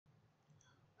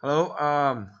Hello.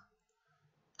 I'm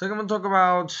gonna talk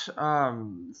about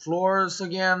floors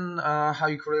again. How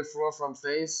you create floor from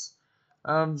face.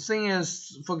 The thing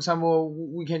is, for example,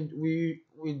 we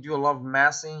do a lot of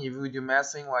massing. If we do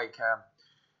massing, like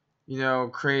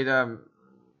create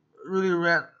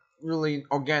really really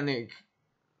organic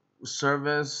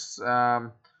service.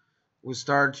 We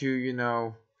start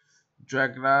to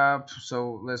drag it up.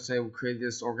 So let's say we create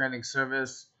this organic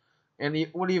service, and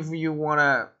what if you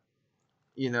wanna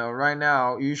right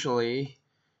now usually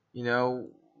you know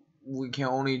we can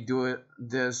only do it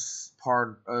this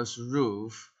part as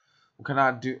roof. We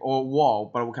cannot do or wall,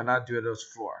 but we cannot do it as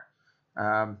floor.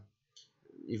 um,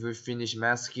 if we finish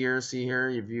mask here, see here,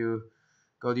 if you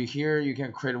go to here, you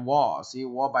can create a wall. See,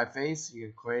 wall by face, you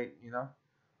can create,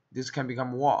 this can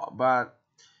become wall. But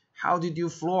how to do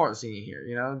floors in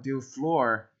here, do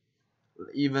floor,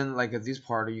 even like at this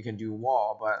part you can do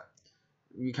wall, but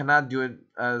you cannot do it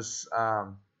as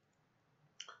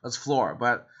floor.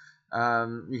 But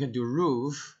you can do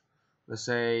roof. Let's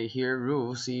say here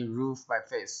roof, see roof by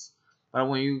face. But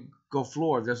when you go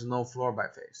floor, there's no floor by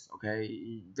face.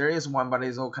 Okay, there is one, but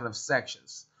it's all kind of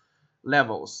sections,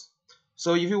 levels.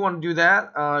 So if you want to do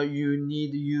that, you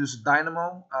need to use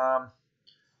dynamo.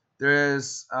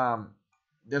 There's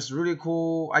really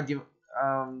cool idea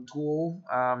tool.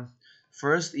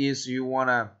 First is you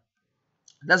wanna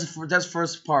that's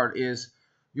first part is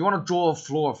you want to draw a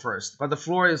floor first, but the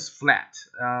floor is flat.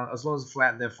 As long as it's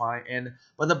flat, they're fine. And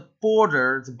but the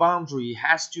border, the boundary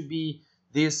has to be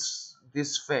this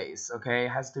face. Okay,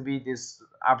 it has to be this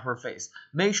upper face.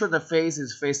 Make sure the face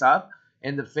is face up,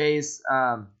 and the face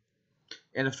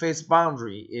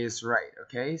boundary is right.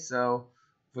 Okay, so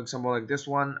for example, like this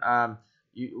one,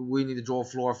 we need to draw a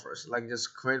floor first. Like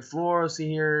just create floor. See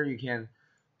here, you can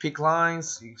pick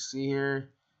lines. You see here,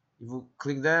 if you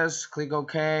click this, click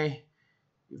OK.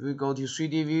 If we go to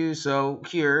 3D view, so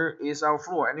here is our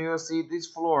floor, and you'll see this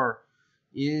floor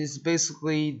is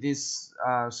basically this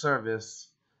surface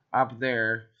up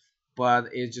there, but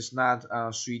it's just not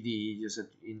 3D.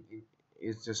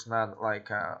 It's just not like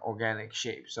organic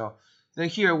shape. So then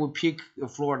here we pick the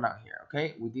floor down here.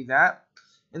 Okay, we did that,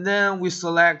 and then we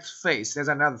select face. That's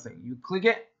another thing. You click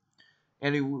it,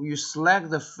 and you select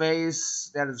the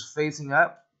face that is facing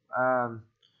up, and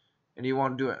you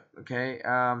want to do it. Okay.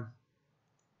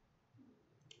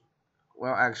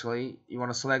 Well, actually, you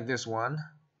want to select this one.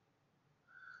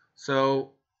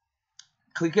 So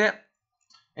click it,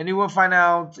 and you will find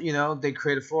out, they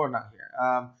create a floor down here.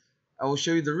 I will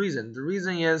show you the reason. The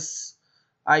reason is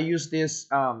I use this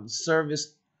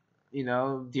service,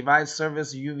 device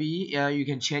service UV. You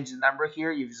can change the number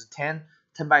here. If it's 10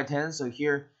 by 10. So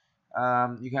here,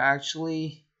 you can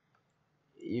actually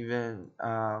even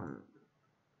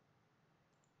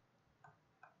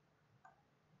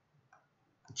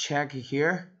check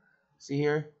here. See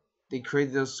here, they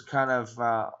create this kind of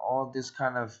all this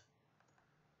kind of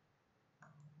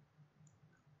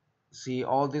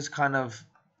all this kind of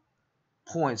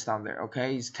points down there.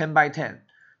 Okay, it's 10 by 10.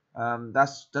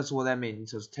 That's what that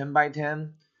means. So it's 10 by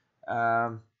 10.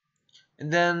 And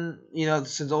then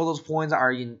since all those points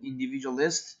are in individual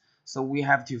lists, so we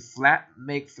have to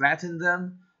flatten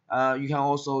them. You can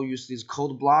also use this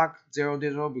code block 0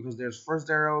 0 because there's first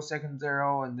 0, second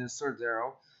 0, and then third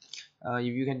 0.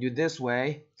 If you can do this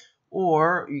way,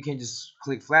 or you can just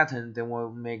click flatten, then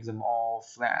we'll make them all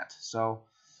flat. So,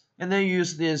 and then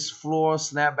use this floor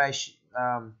slab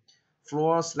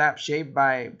shape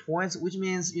by points, which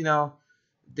means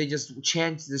they just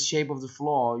change the shape of the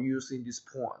floor using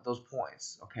those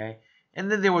points. Okay,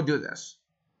 and then they will do this.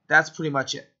 That's pretty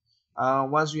much it.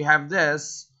 Once you have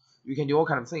this, you can do all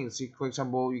kind of things. For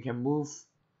example, you can move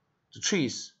the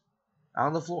trees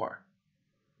on the floor.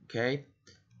 Okay.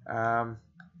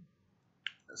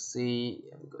 Let's see.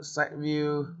 Go side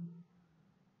view.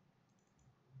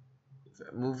 If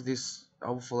I move this,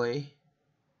 hopefully.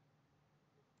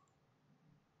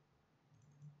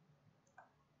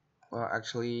 Well,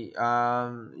 actually,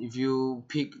 if you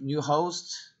pick new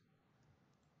host,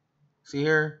 see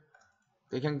here,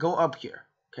 they can go up here.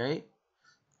 Okay,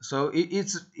 so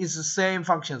it's the same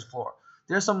functions for.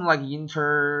 There's some like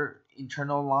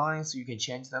internal lines, so you can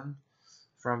change them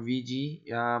from VG.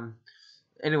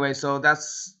 Anyway, so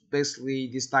that's basically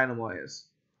this dynamo is.